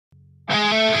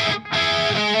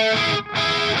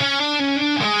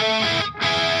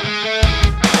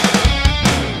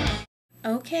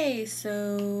Okay,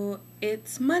 so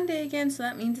it's Monday again, so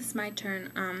that means it's my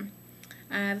turn.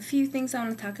 I have a few things I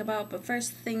want to talk about, but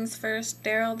first things first,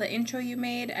 Daryl, the intro you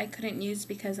made, I couldn't use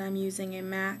because I'm using a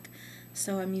Mac,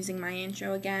 so I'm using my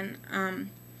intro again.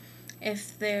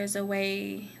 If there's a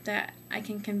way that I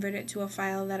can convert it to a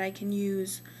file that I can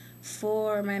use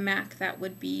for my Mac, that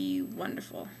would be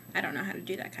wonderful. I don't know how to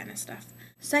do that kind of stuff.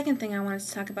 Second thing I wanted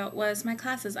to talk about was my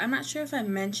classes. I'm not sure if I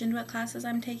mentioned what classes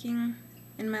I'm taking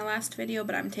in my last video,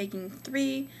 but I'm taking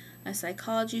 3, a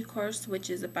psychology course, which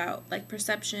is about like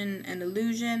perception and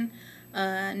illusion,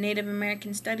 a Native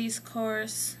American Studies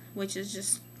course, which is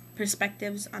just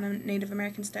perspectives on Native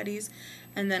American studies,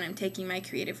 and then I'm taking my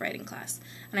creative writing class.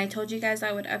 And I told you guys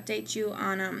I would update you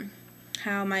on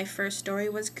how my first story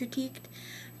was critiqued,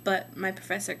 but my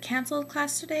professor canceled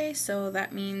class today, so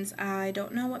that means I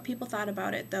don't know what people thought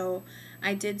about it, though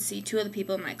I did see 2 of the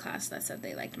people in my class that said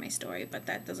they liked my story, but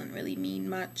that doesn't really mean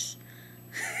much,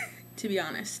 to be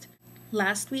honest.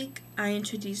 Last week, I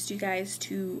introduced you guys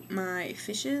to my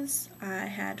fishes. I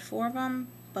had 4 of them,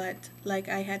 but like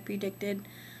I had predicted,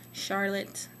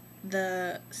 Charlotte,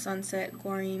 the sunset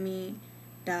guarimi,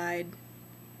 died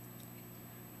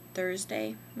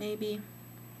Thursday, maybe.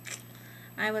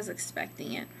 I was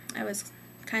expecting it. I was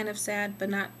kind of sad, but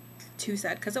not too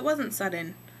sad, because it wasn't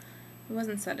sudden. It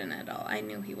wasn't sudden at all. I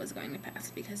knew he was going to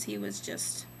pass because he was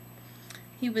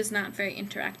not very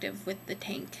interactive with the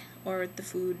tank or the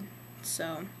food,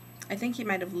 so I think he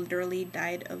might have literally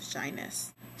died of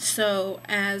shyness. So,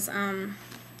 as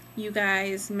you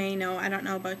guys may know, I don't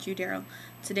know about you, Daryl,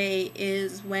 today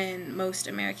is when most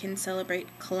Americans celebrate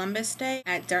Columbus Day.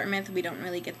 At Dartmouth, we don't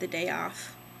really get the day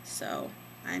off, so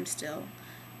I'm still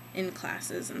in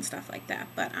classes and stuff like that,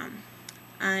 but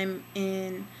I'm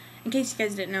in case you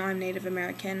guys didn't know, I'm Native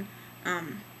American.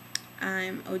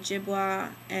 I'm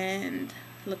Ojibwa and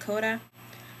Lakota.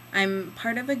 I'm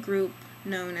part of a group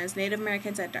known as Native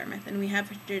Americans at Dartmouth, and we have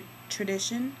a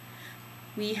tradition.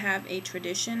 We have a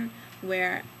tradition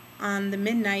where on the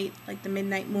midnight, like the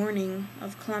midnight morning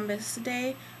of Columbus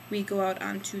Day, we go out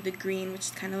onto the green, which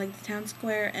is kind of like the town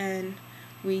square, and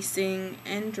we sing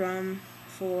and drum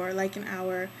for like an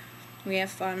hour. We have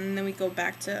fun, and then we go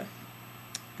back to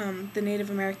the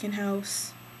Native American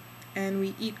house, and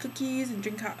we eat cookies and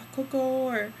drink hot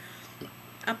cocoa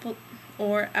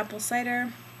or apple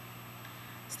cider,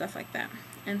 stuff like that.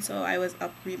 And so I was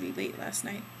up really late last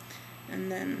night,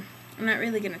 and then I'm not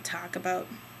really going to talk about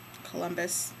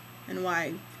Columbus and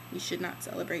why we should not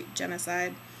celebrate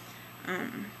genocide.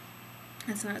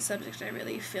 That's not a subject I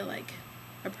really feel like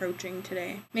approaching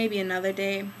today. Maybe another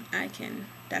day I can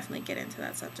definitely get into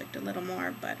that subject a little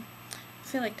more, but I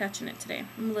feel like touching it today.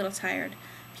 I'm a little tired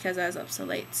because I was up so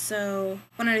late. So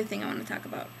one other thing I want to talk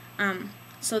about.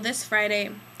 So this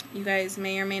Friday, you guys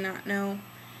may or may not know,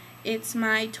 it's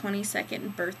my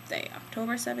 22nd birthday.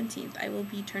 October 17th, I will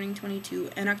be turning 22,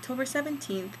 and October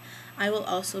 17th, I will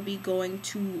also be going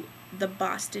to the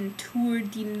Boston Tour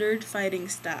de Nerdfighting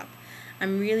stop.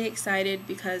 I'm really excited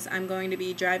because I'm going to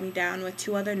be driving down with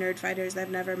 2 other nerdfighters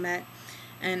I've never met,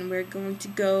 and we're going to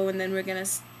go, and then we're going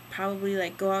to probably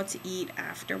like go out to eat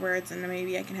afterwards, and then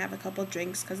maybe I can have a couple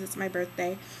drinks because it's my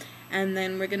birthday, and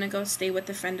then we're going to go stay with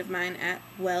a friend of mine at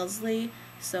Wellesley,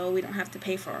 so we don't have to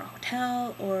pay for a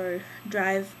hotel or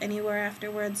drive anywhere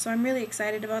afterwards. So I'm really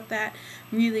excited about that.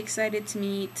 I'm really excited to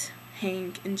meet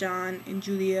Hank and John and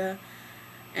Julia,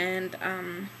 and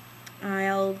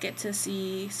I'll get to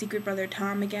see Secret Brother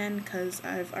Tom again because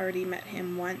I've already met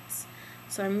him once.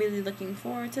 So I'm really looking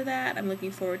forward to that. I'm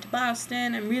looking forward to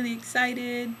Boston. I'm really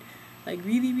excited. Like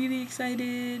really, really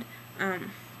excited.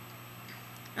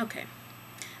 Okay.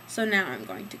 So now I'm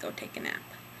going to go take a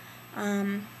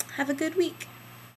nap. Have a good week.